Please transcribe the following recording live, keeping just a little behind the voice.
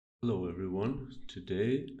Hello everyone,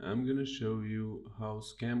 today I'm going to show you how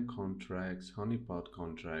scam contracts, honeypot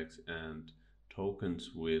contracts and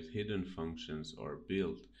tokens with hidden functions are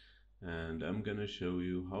built, and I'm going to show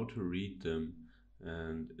you how to read them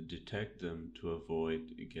and detect them to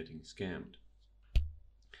avoid getting scammed.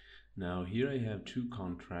 Now here I have two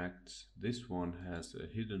contracts. This one has a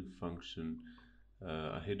hidden function,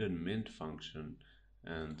 a hidden mint function,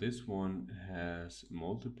 and this one has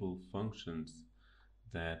multiple functions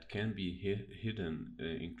that can be hidden,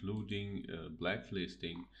 including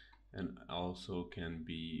blacklisting, and also can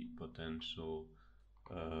be potential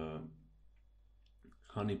uh,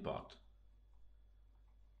 honeypot.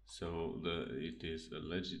 So it is a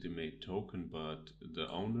legitimate token, but the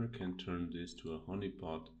owner can turn this to a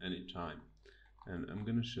honeypot anytime. And I'm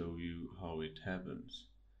gonna show you how it happens.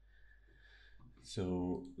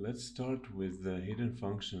 So let's start with the hidden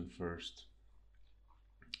function first.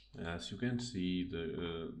 As you can see,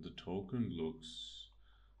 the token looks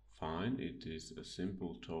fine. It is a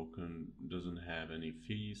simple token, doesn't have any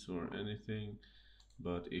fees or anything.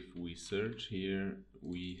 But if we search here,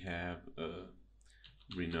 we have a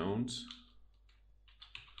renounce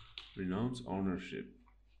ownership,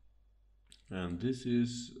 and this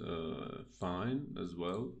is fine as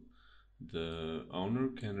well. The owner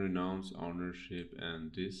can renounce ownership,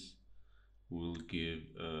 and this will give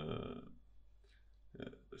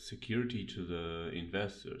security to the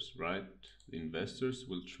investors, right? The investors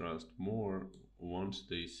will trust more once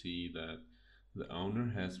they see that the owner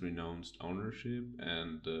has renounced ownership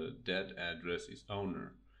and the debt address is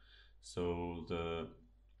owner. So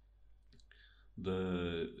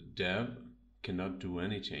the dev cannot do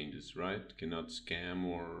any changes, right? Cannot scam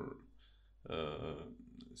or uh,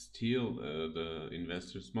 steal the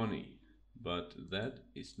investors' money. But that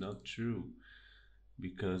is not true,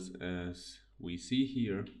 because as we see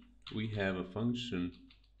here, we have a function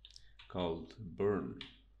called burn.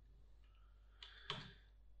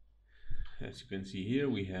 As you can see here,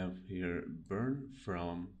 we have here burn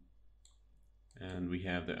from, and we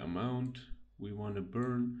have the amount we want to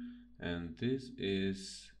burn, and this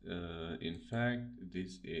is in fact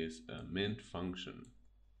this is a mint function.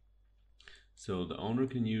 So the owner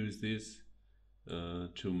can use this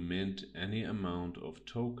to mint any amount of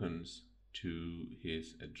tokens to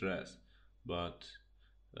his address, but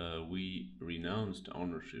we renounced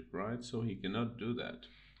ownership, right? So he cannot do that.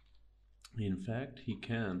 In fact, he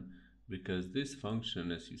can, because this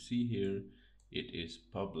function, as you see here, it is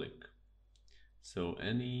public. So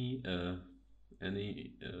any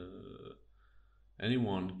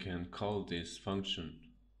anyone can call this function,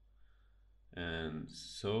 and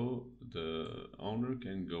so the owner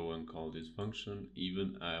can go and call this function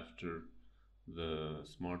even after the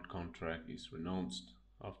smart contract is renounced,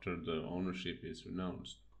 after the ownership is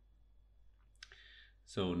renounced.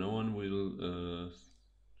 So no one will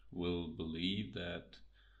believe that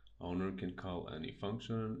owner can call any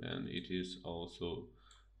function, and it is also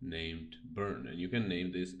named burn. And you can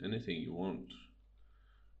name this anything you want.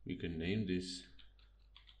 We can name this,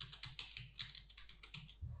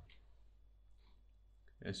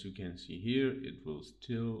 as you can see here, it will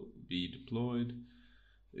still be deployed,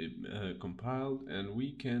 compiled, and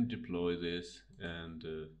we can deploy this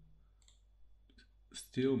and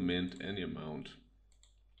still mint any amount.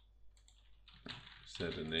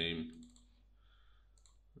 Set a name,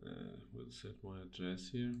 we'll set my address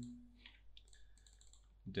here,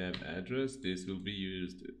 dev address. This will be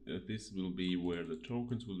used, this will be where the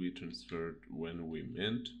tokens will be transferred when we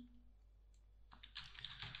mint.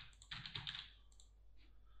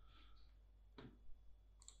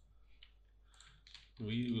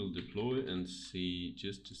 We will deploy and see,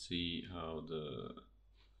 just to see how the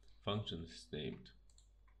function is named.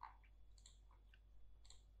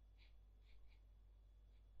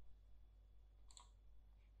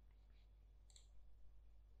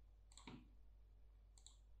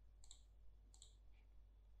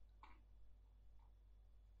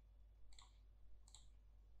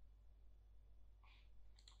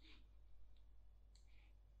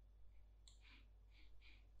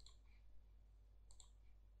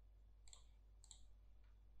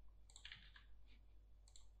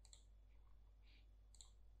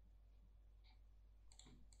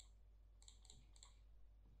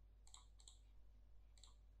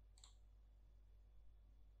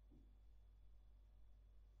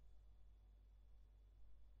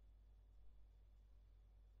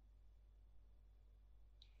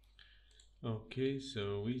 Okay,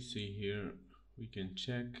 so we see here, we can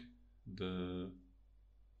check the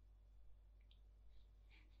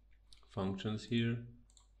functions here.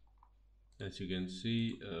 As you can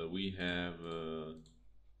see, we have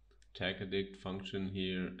tag addict function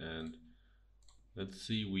here, and let's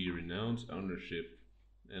see, we renounce ownership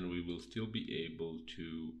and we will still be able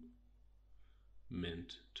to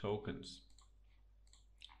mint tokens.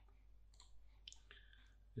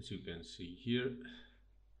 As you can see here,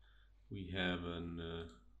 we have a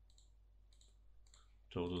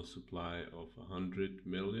total supply of 100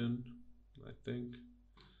 million, I think.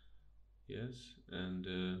 Yes, and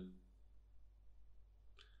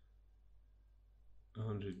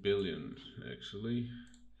 100 billion actually,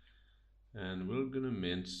 and we're gonna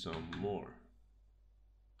mint some more.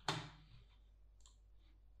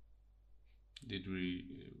 Did we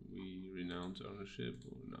renounce ownership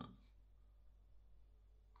or not?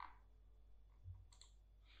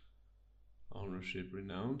 Ownership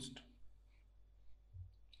renounced.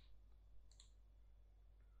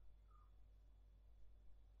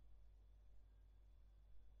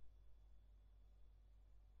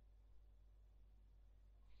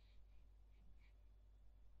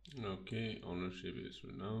 Okay, ownership is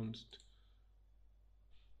renounced.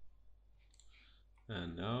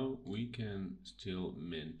 And now we can still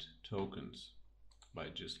mint tokens by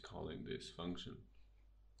just calling this function.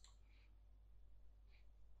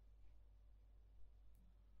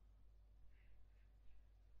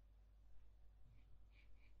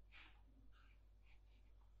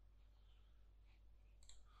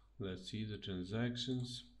 Let's see the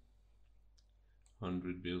transactions.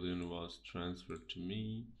 100 billion was transferred to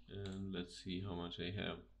me, and let's see how much I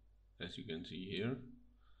have. As you can see here,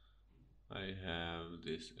 I have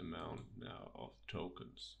this amount now of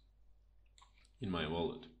tokens in my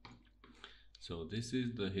wallet. So this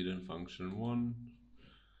is the hidden function one.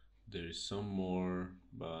 There is some more,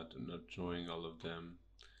 but I'm not showing all of them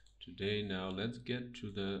today. Now let's get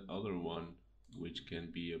to the other one, which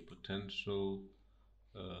can be a potential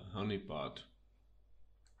honeypot,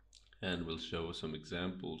 and we'll show some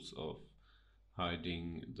examples of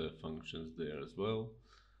hiding the functions there as well.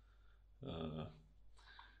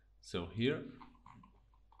 So here,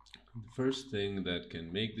 the first thing that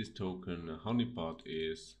can make this token a honeypot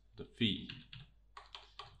is the fee.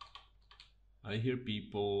 I hear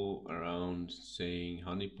people around saying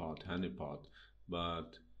honeypot, honeypot,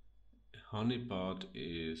 but honeypot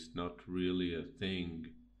is not really a thing.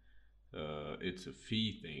 It's a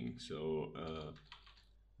fee thing. So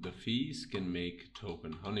the fees can make a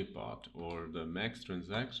token honeypot, or the max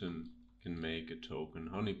transaction can make a token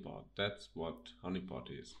honeypot. That's what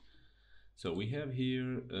honeypot is. So we have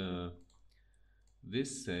here,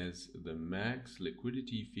 this says the max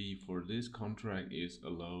liquidity fee for this contract is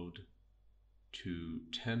allowed to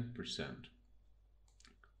 10%.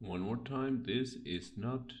 One more time, this is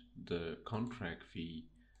not the contract fee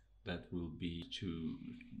that will be to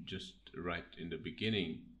just right in the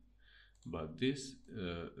beginning, but this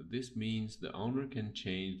means the owner can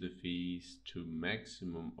change the fees to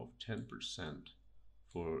maximum of 10%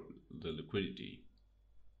 for the liquidity.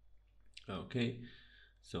 Okay,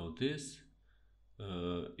 so this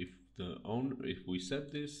if we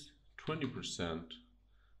set this 20%,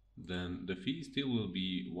 then the fee still will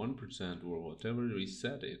be 1% or whatever we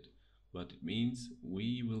set it, but it means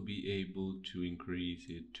we will be able to increase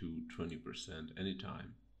it to 20%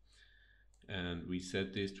 anytime. And we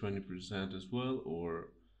set this 20% as well, or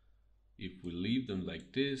if we leave them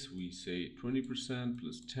like this, we say 20%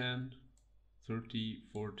 plus 10, 30,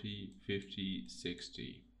 40, 50,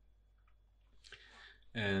 60.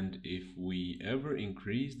 And if we ever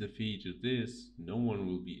increase the fee to this, no one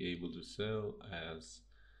will be able to sell, as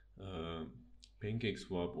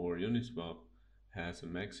PancakeSwap or Uniswap has a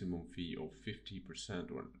maximum fee of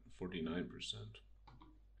 50% or 49%.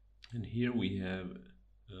 And here we have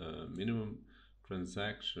minimum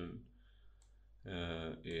transaction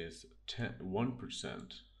is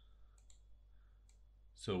 1%.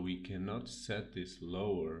 So we cannot set this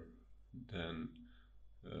lower than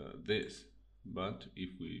this. But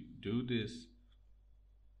if we do this,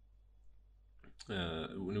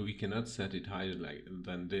 we cannot set it higher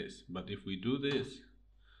than this. But if we do this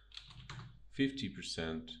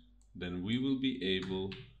 50%, then we will be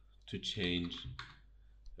able to change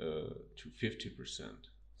to 50%.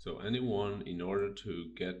 So anyone, in order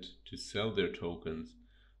to sell their tokens,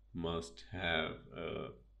 must have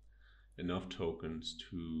enough tokens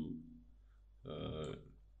to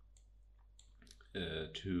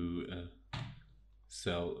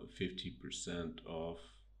sell 50% of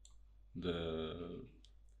the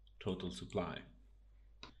total supply.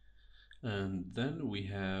 And then we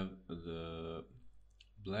have the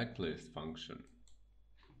blacklist function.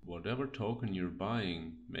 Whatever token you're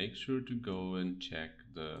buying, make sure to go and check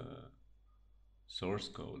the source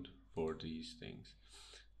code for these things.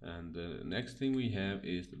 And the next thing we have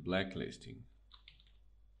is the blacklisting.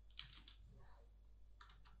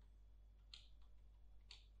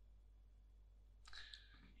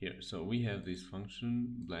 Here, so we have this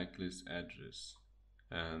function blacklist address,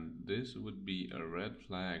 and this would be a red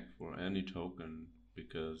flag for any token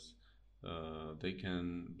because they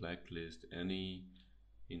can blacklist any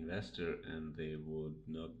investor and they would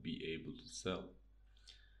not be able to sell.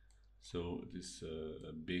 So this is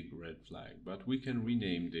a big red flag, but we can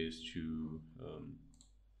rename this to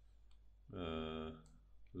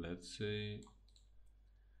let's say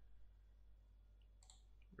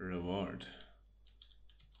reward.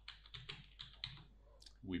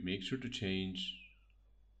 We make sure to change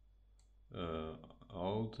uh,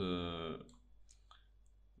 all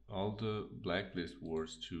the blacklist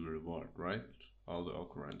words to reward, right? All the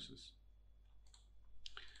occurrences.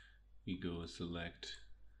 We go select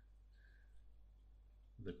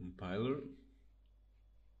the compiler.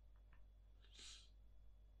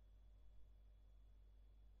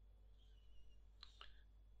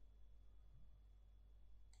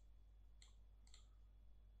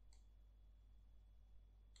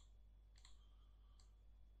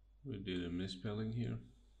 We did a misspelling here.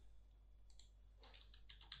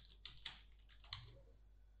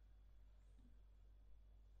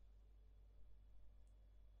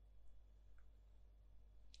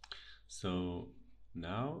 So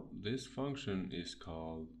now this function is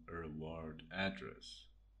called reward address.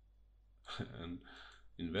 And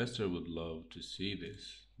investor would love to see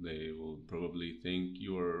this. They will probably think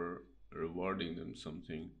you are rewarding them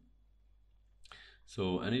something.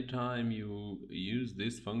 So anytime you use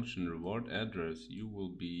this function reward address, you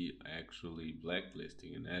will be actually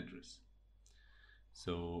blacklisting an address.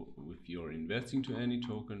 So if you're investing to any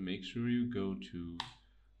token, make sure you go to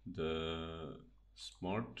the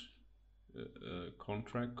smart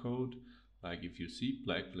contract code. Like if you see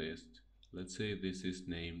blacklist, let's say this is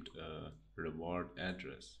named reward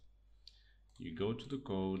address. You go to the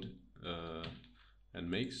code and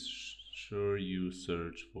make sure you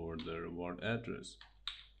search for the reward address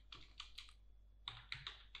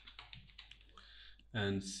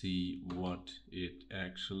and see what it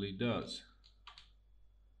actually does.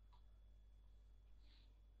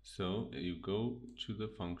 So you go to the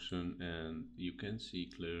function and you can see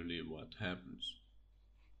clearly what happens.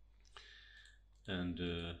 And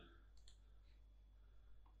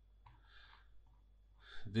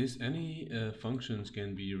any functions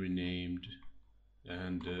can be renamed,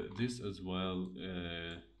 and this as well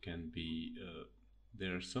can be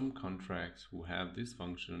there are some contracts who have this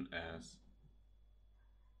function as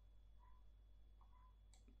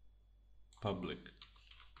public.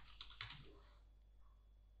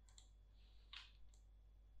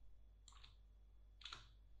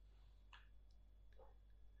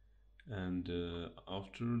 And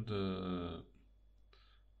after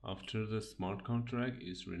the smart contract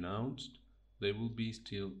is renounced, they will be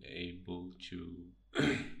still able to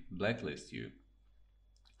blacklist you.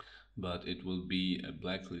 But it will be a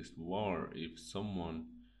blacklist war if someone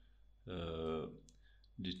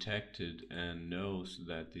detected and knows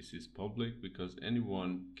that this is public, because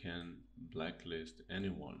anyone can blacklist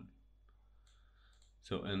anyone.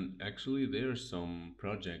 So, and actually there's some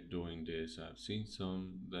project doing this. I've seen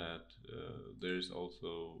some that there's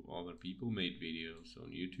also other people made videos on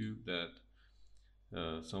YouTube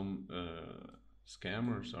that some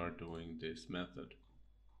scammers are doing this method.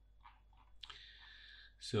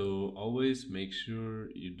 So always make sure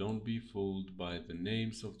you don't be fooled by the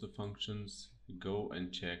names of the functions. Go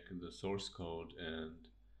and check the source code and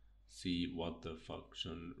see what the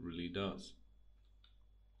function really does.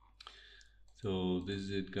 So this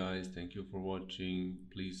is it, guys. Thank you for watching.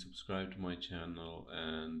 Please subscribe to my channel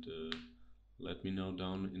and let me know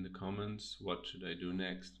down in the comments what should I do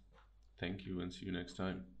next. Thank you and see you next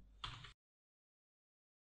time.